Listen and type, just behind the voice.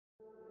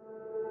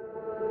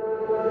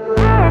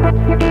I've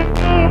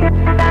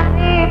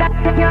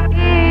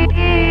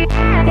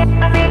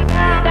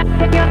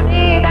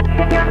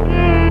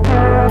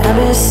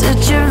been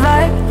such a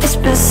vibe, it's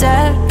been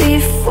sad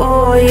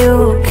before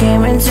you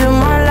came into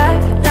my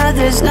life. Now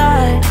there's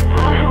not.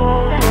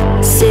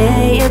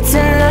 Seeing you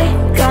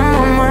tonight, got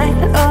my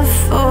mind off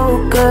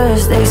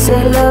focus. They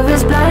say love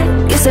is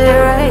blind, guess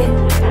they're right.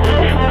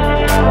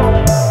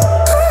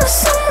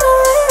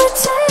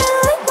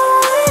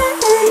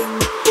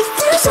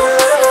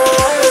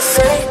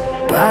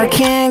 I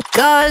can't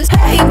cause,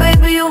 hey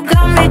baby, you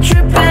got me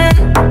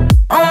tripping.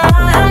 Oh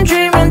my, I'm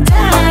dreaming,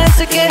 damn, it's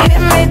like it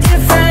hit me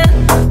different.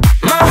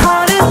 My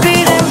heart is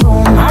beating,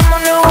 boom, I'm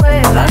on the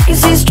wave, I can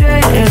see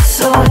straight, it's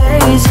so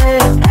hazy.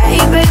 Hey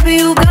baby,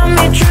 you got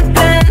me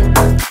tripping,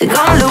 think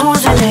I'm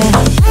losing it.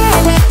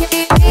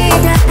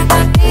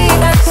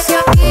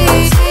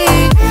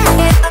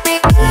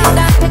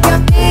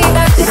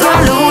 Think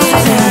I'm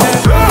losing it.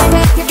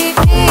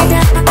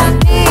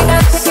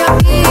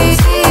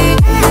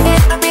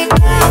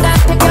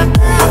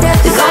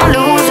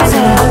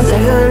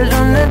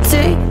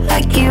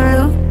 Like you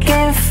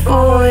looking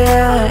for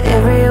ya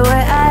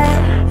everywhere I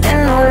am, and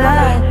no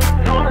lie.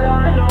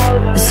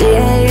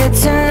 Seeing you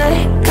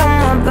tonight, got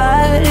my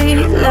body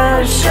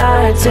love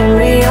shot. Turn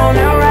me on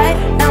the right,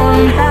 now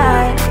I'm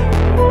high.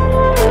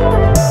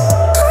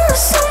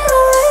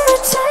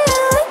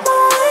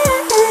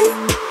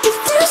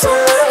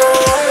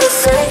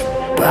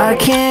 But I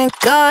can't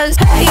cause,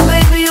 hey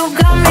baby, you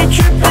got me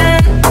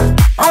tripping.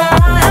 Oh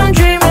my, I'm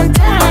dreaming,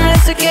 damn,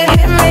 it's like it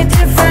hit me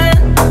different.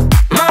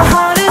 My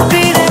heart is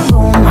beating,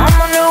 boom,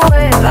 I'm on the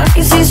wave, I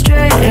can see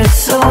straight, it's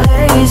so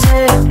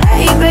hazy.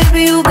 Hey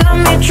baby, you got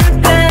me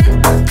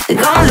tripping,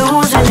 think I'm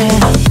losing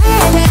it.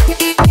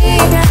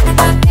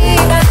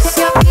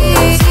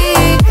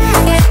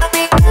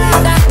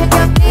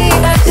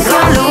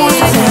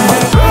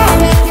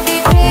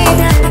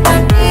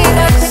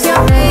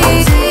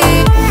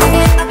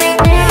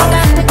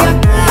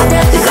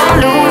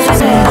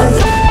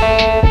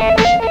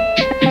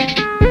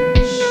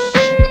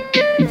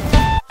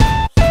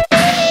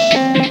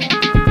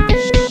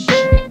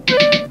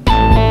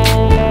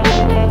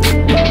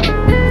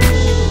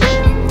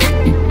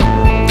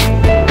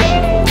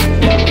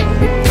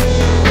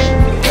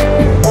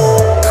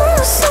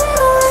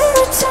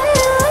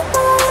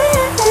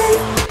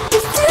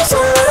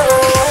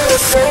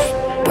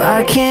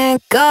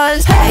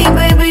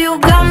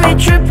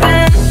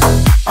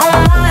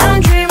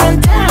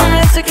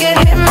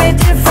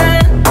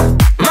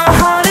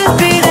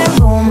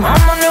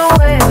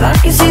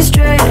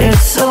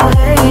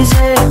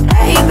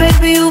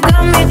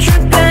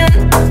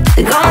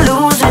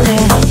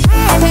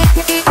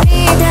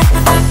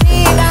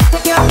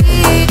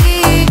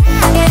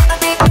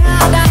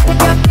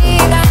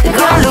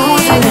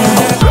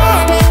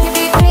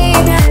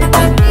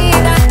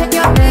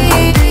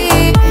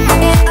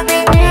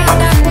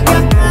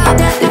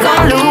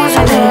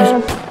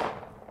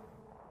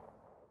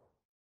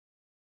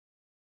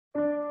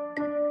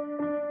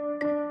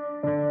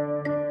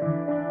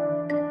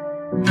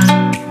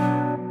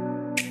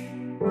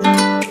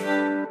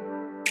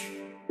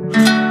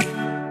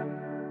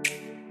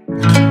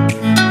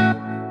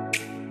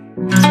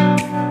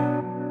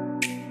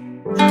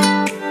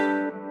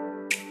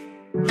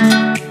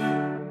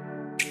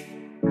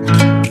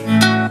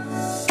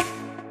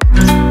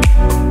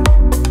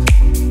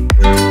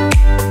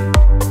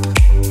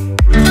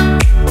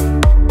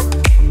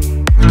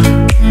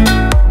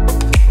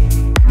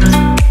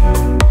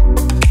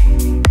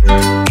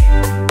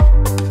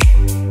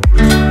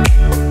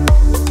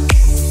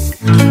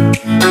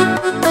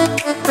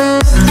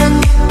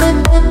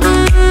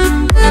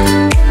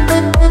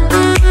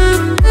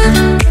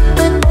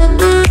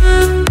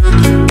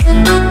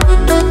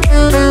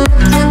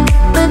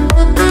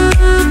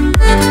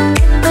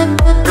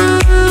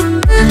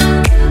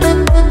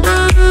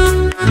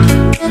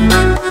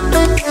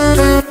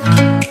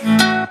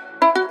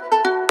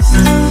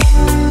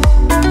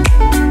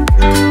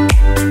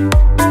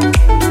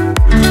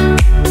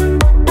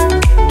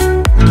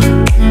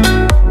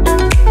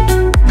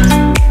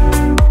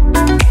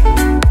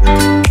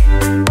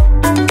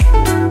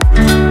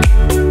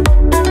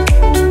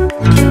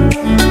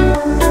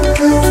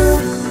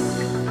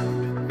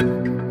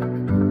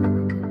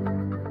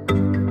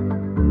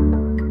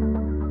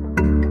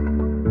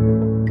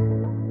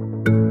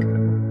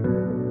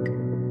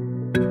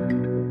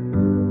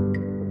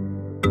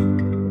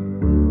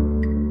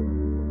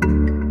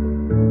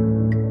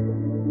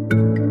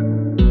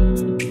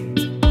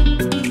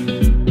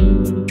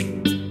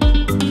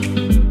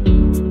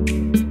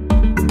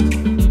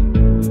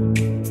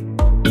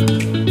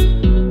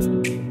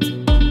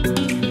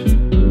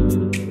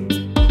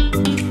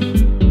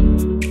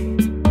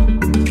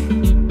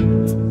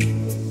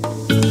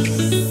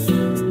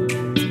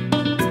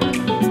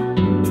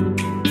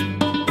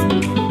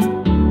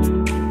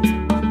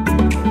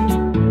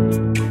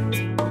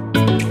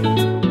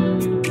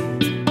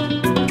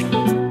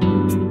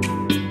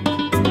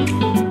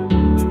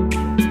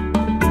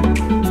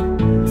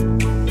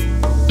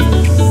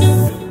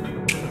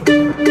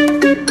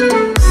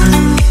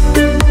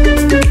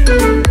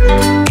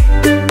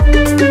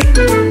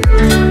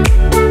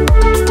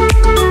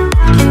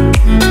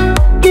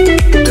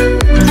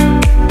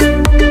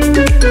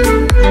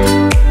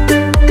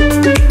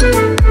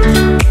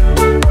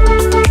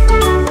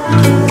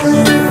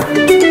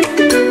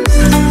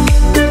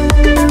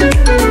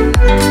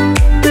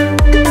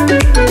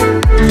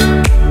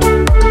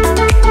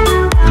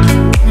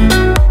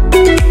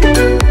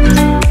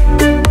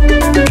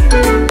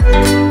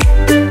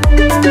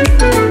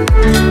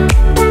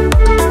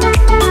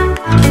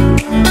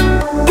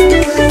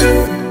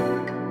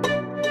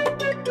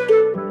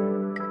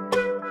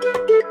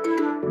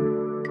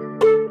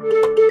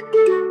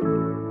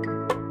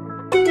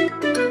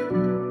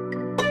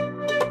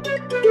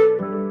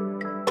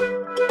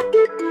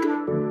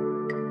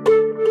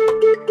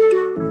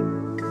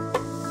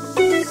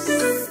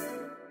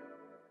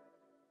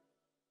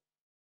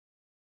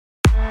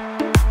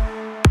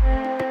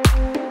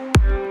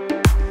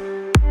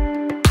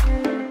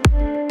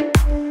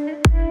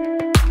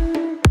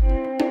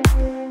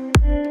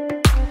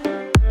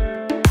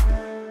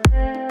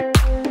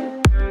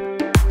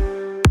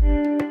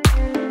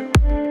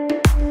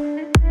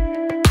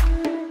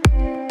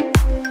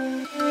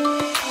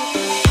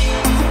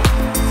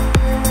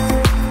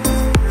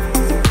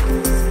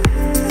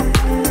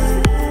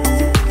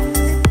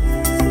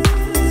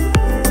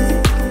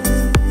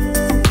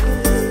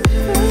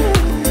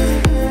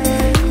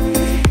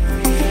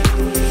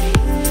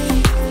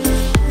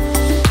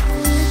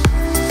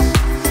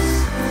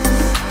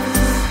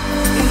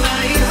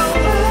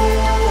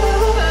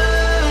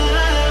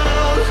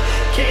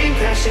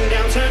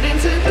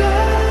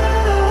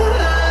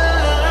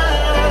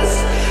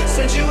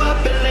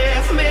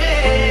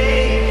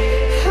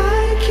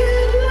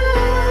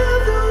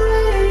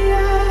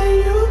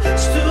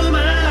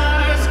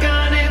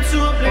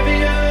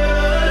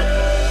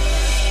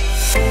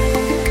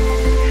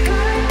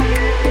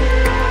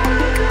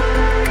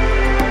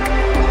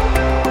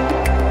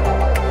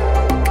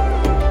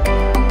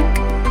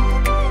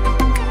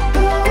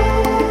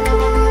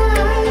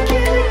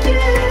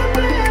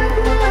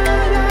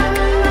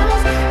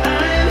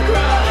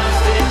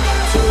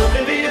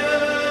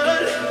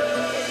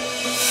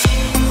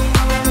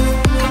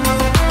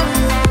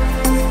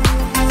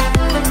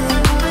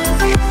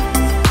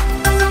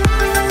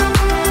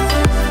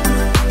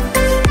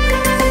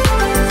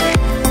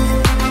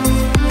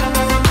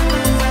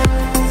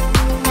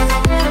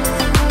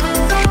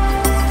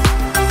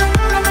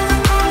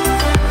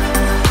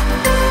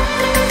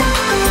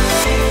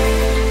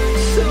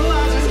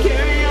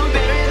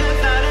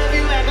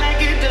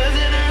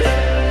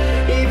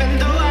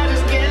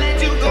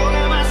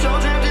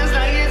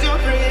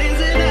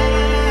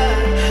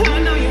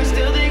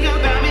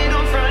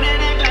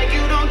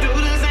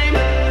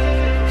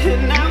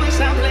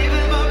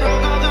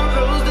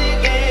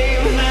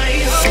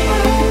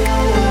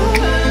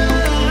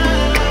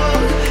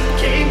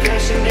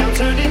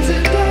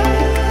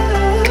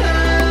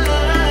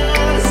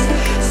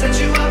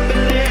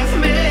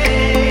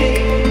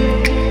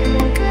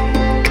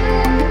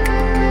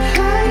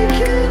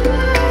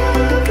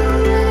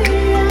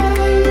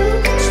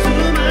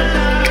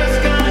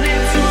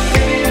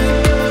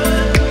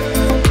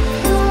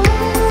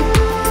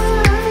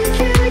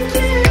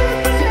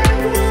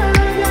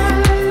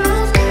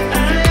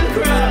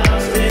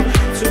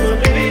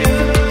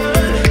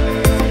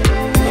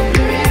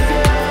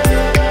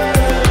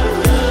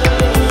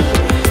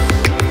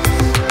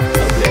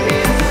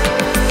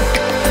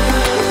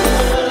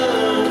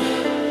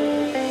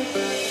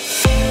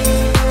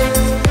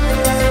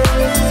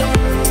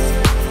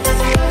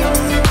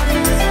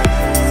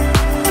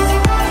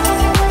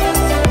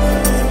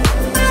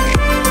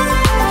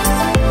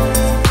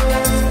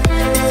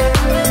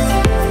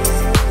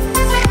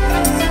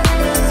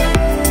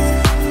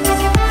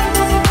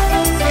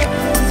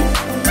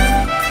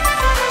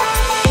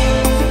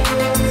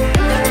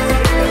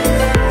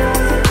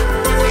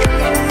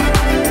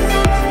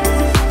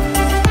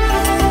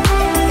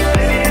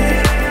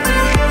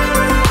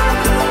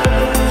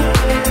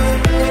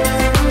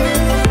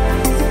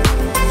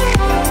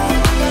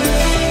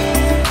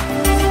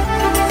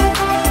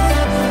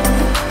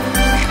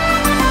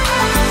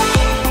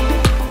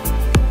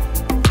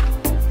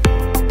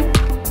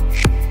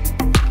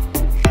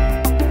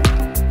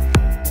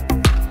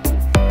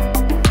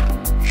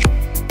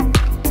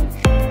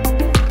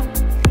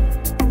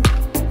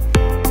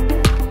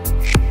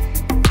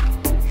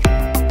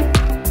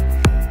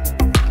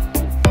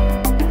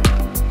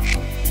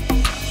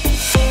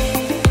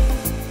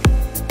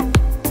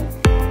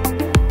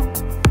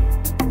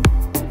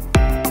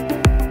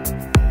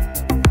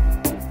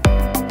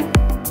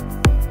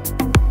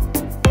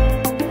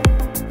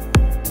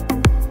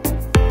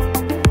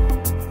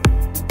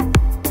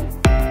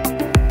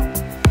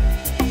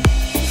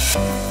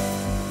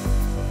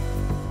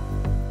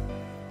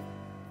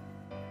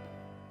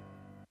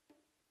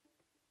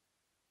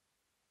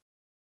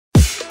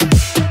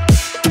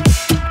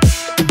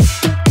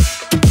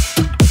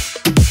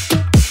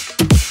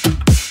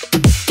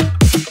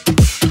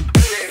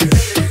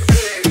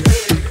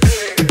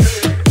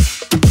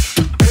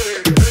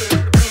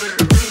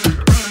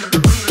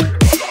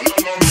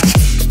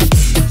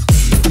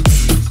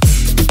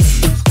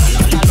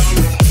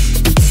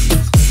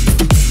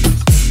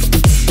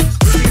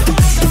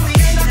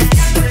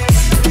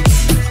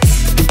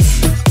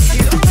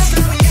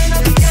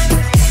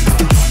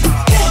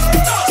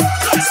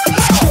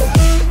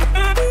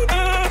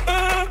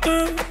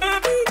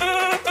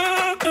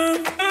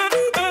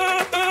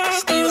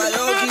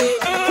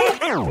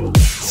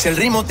 Si el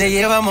ritmo te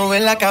lleva a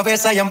mover la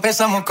cabeza, ya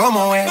empezamos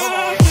como es.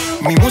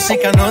 Mi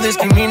música no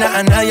discrimina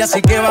a nadie,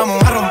 así que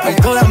vamos a romper.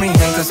 Toda mi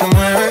gente se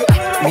mueve.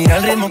 Mira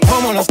el ritmo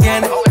como los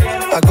tiene.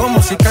 Hago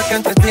música que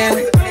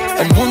entretiene.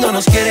 El mundo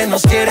nos quiere,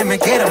 me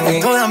quiere a mí.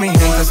 Toda mi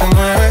gente se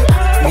mueve.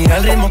 Mira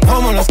el ritmo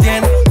como los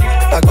tiene.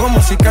 Hago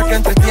música que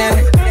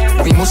entretiene.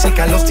 Mi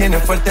música los tiene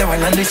fuerte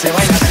bailando y se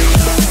baila así.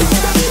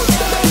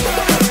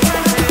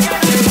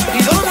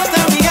 ¿Y dónde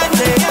está mi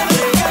gente?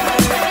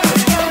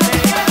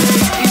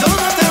 ¿Y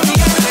dónde está mi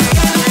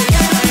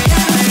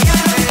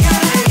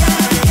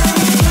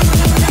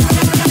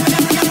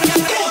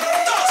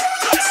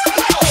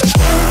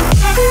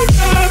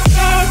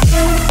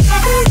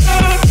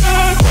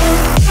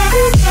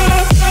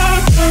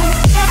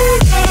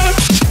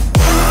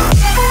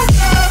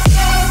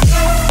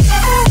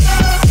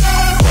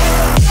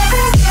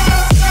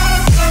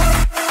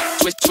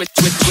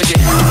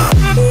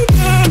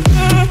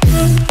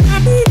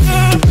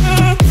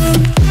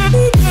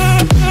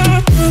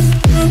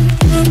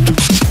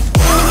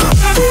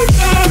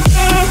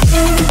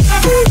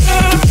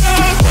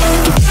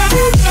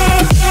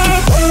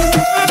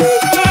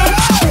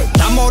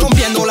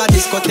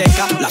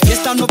La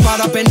fiesta no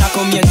para, apenas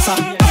comienza.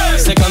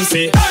 C'est comme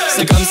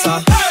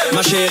ça,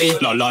 ma chérie.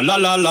 La la la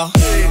la la.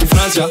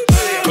 Francia,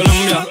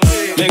 Colombia,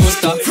 me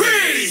gusta.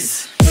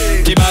 Freeze.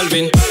 Y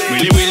Balvin,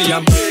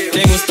 William,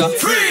 te gusta.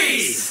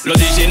 Freeze. Los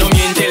DJ no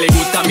mienten, le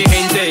gusta a mi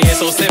gente y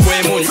eso se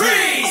fue muy.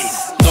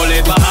 Freeze. No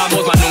le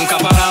bajamos, mas nunca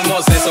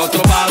paramos, es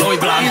otro palo y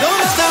blanco. ¿Y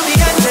dónde está mi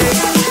gente?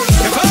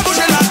 Que cuando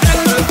escuche la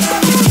gente.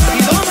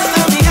 ¿Y dónde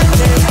está mi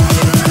gente?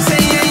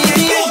 Say yeah, yeah,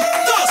 yeah. 1,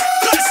 2,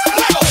 3,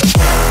 luego.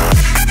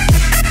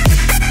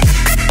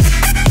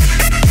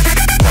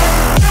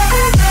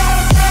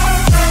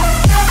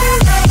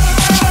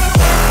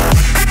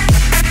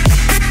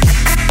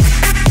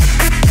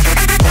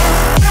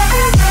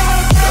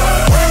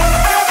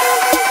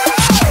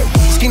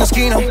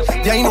 Esquina,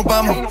 de ahí nos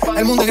vamos.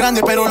 El mundo es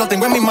grande, pero lo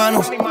tengo en mis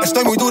manos.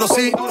 Estoy muy duro,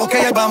 sí, ok,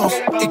 ahí vamos.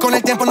 Y con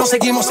el tiempo nos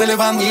seguimos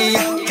elevando.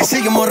 Que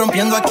seguimos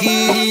rompiendo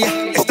aquí.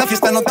 Esta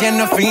fiesta no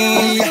tiene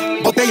fin.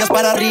 Botellas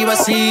para arriba,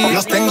 sí.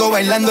 Los tengo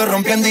bailando,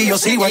 rompiendo y yo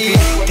sigo aquí.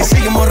 Que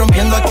seguimos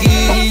rompiendo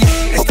aquí.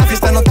 Esta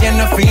fiesta no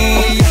tiene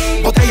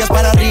fin. Botellas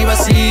para arriba,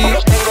 sí.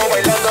 Los tengo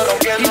bailando,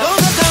 rompiendo. ¿Y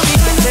dónde está mi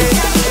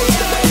gente?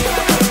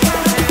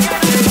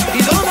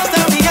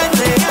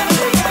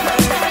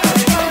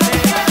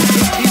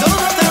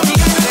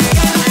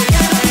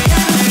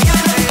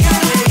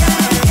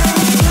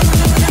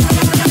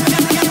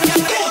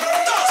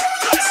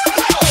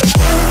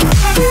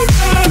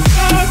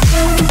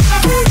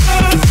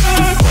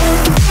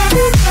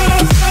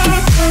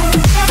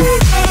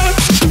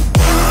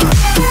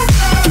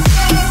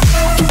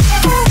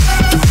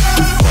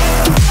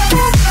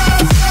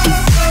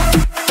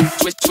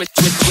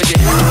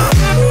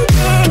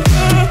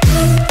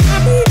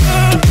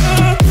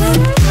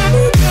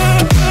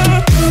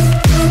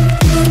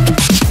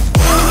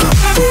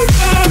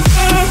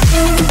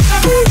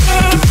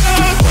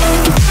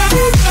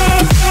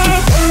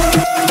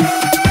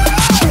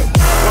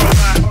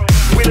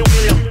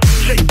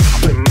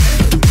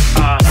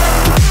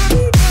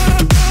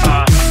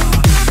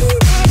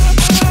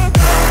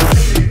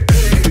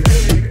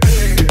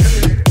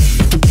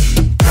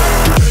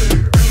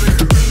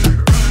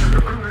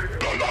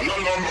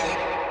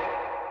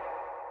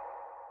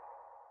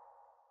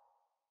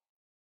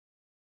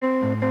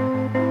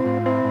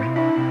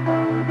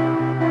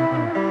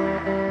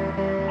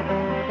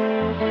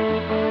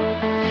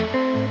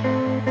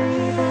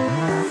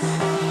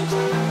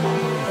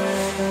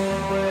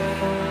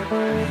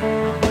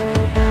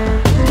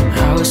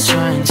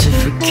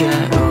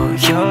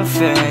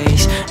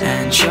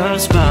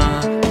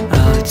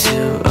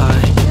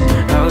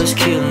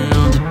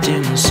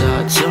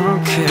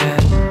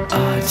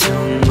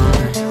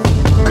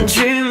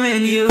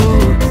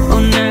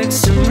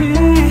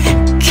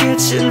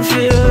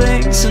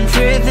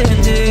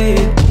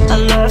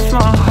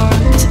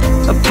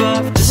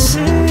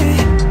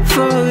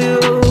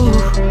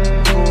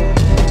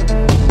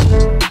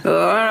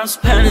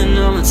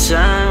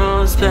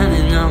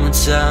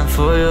 Time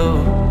for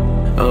you,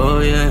 oh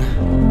yeah.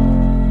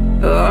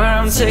 Oh,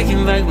 I'm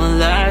taking back my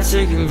life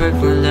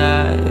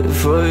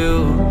for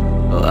you,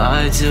 oh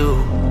I do.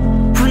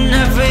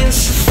 Whenever you're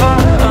so far,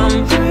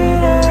 I'm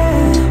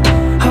breathing,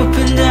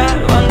 hoping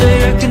that one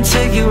day I can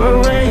take you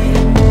away.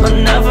 But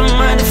never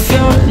mind if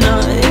you're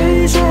not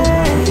easy.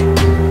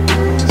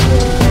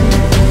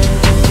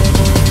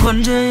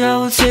 One day I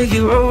will take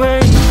you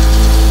away.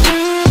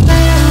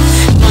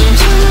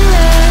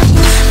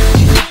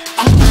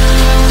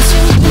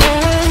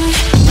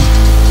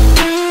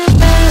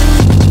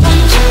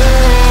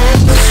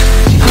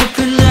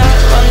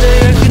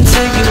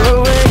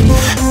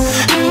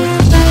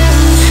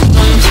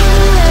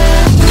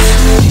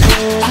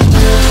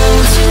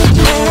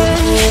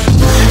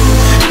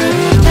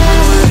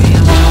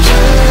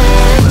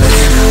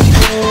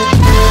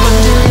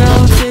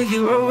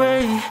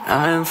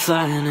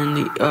 Flying in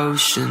the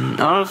ocean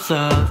of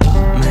love,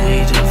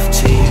 made of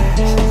tears.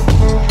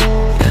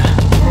 Yeah,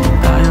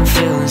 I am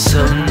feeling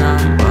so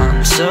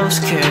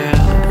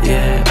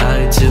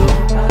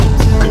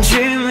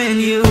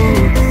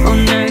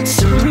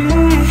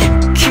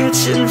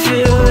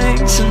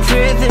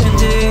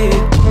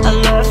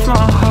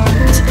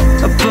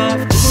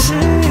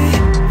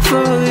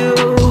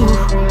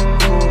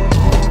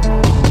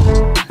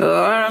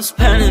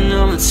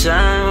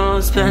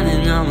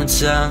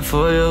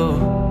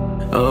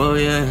Oh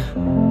yeah.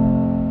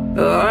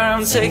 Oh,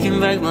 I'm taking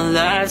back my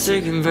life,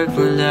 taking back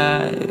my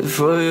life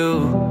for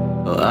you.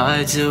 Oh,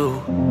 I do.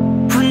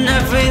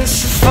 Whenever you're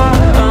so far,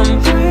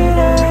 I'm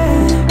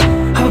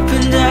breathing,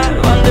 hoping that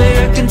one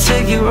day I can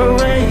take you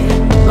away.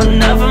 But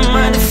never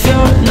mind if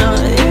you're not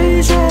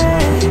easy.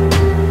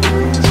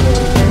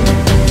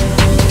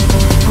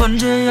 One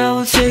day I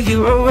will take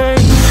you away.